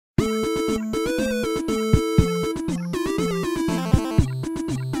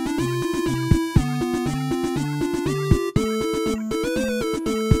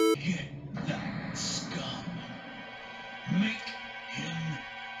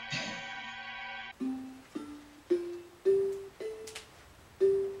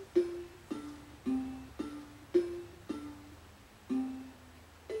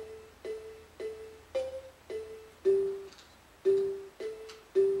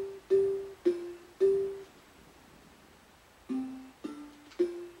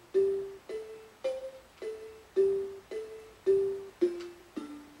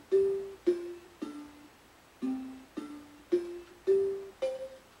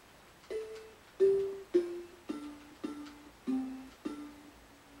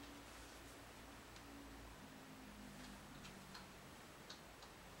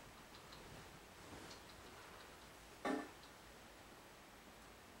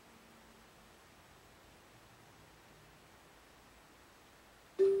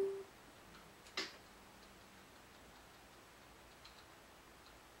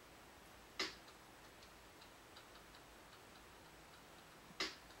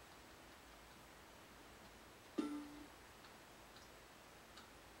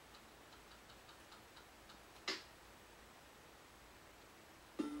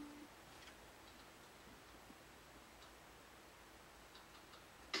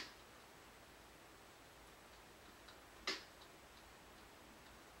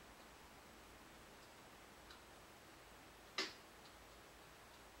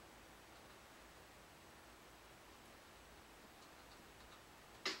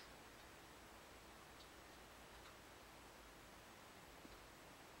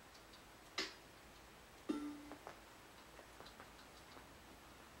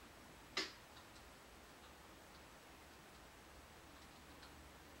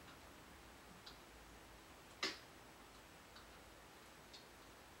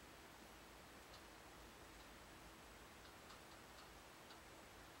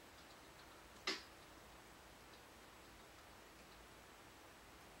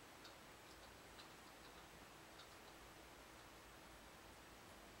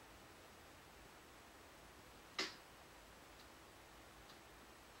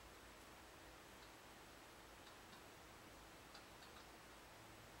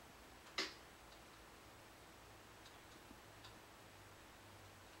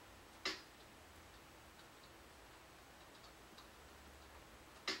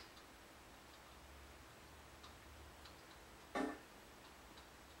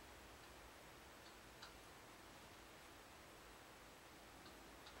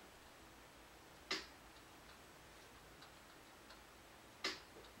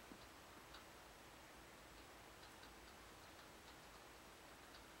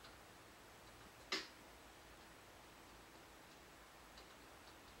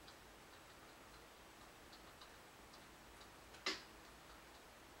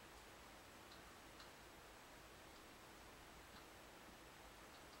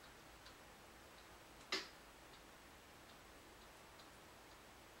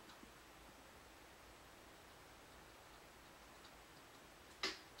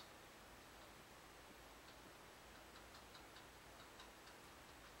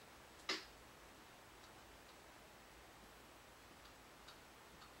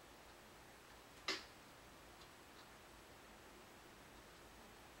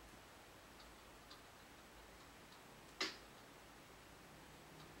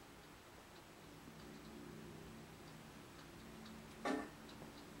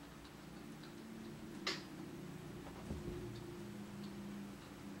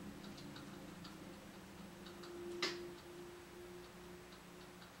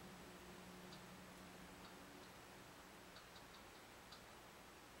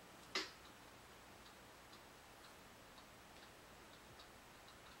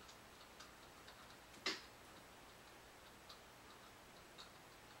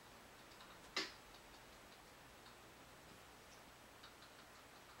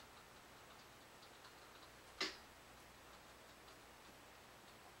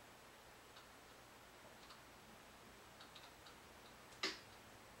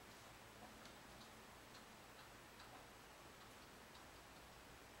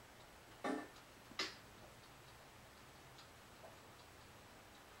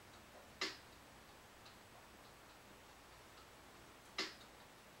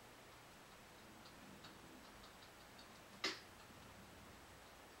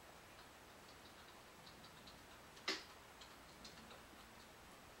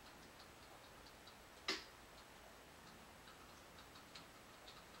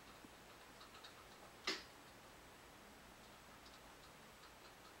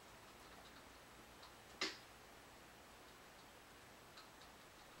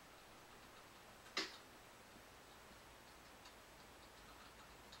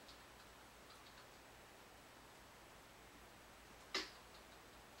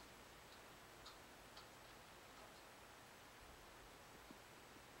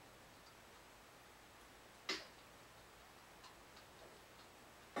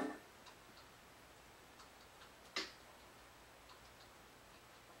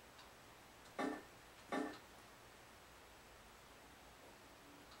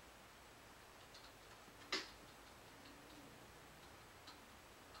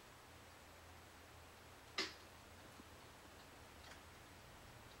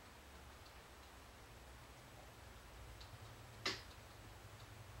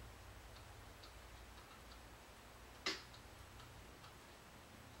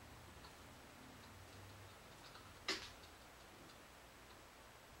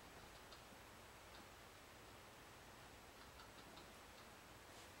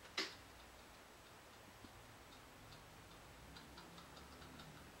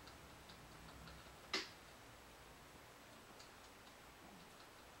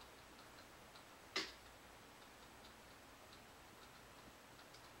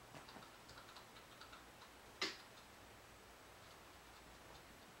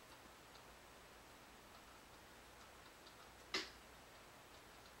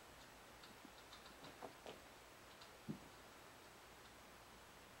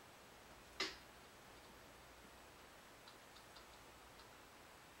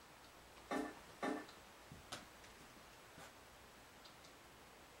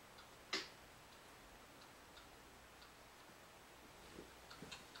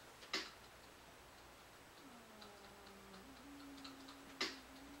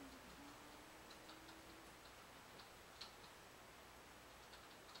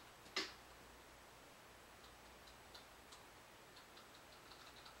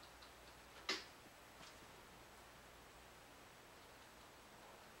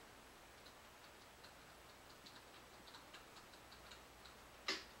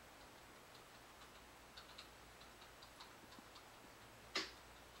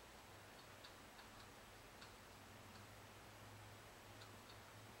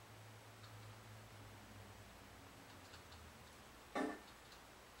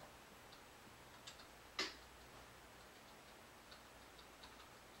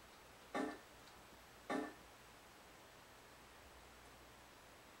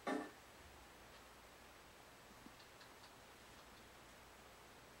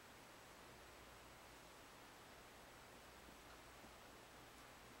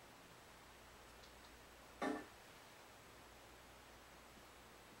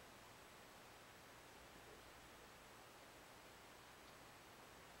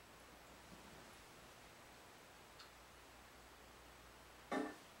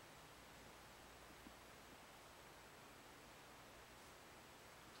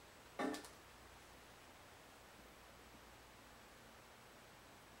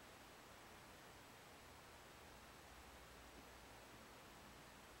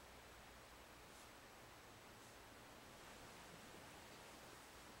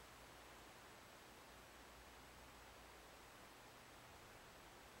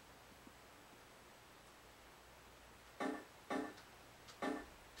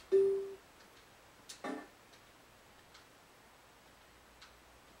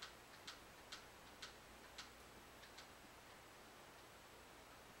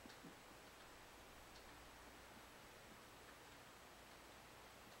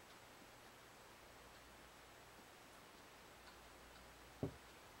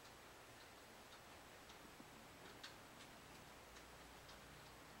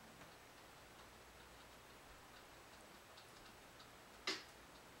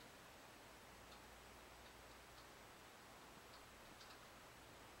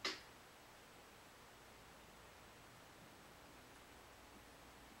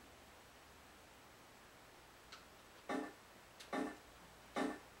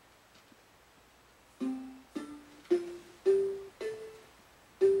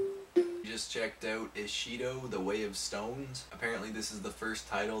just checked out Ishido, The Way of Stones. Apparently this is the first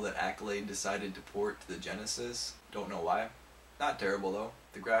title that Accolade decided to port to the Genesis. Don't know why. Not terrible though.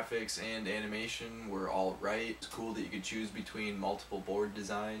 The graphics and animation were alright. It's cool that you could choose between multiple board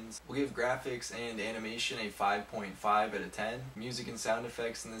designs. We'll give graphics and animation a 5.5 out of 10. Music and sound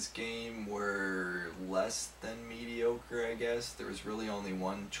effects in this game were less than mediocre, I guess. There was really only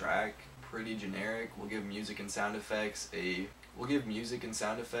one track. Pretty generic. We'll give music and sound effects a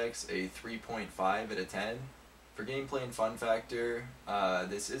 3.5 out of 10. For gameplay and fun factor,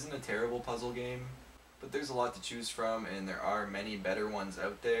 this isn't a terrible puzzle game, but there's a lot to choose from and there are many better ones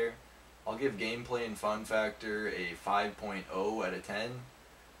out there. I'll give gameplay and fun factor a 5.0 out of 10.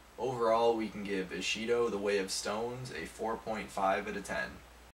 Overall, we can give Ishido, The Way of Stones a 4.5 out of 10.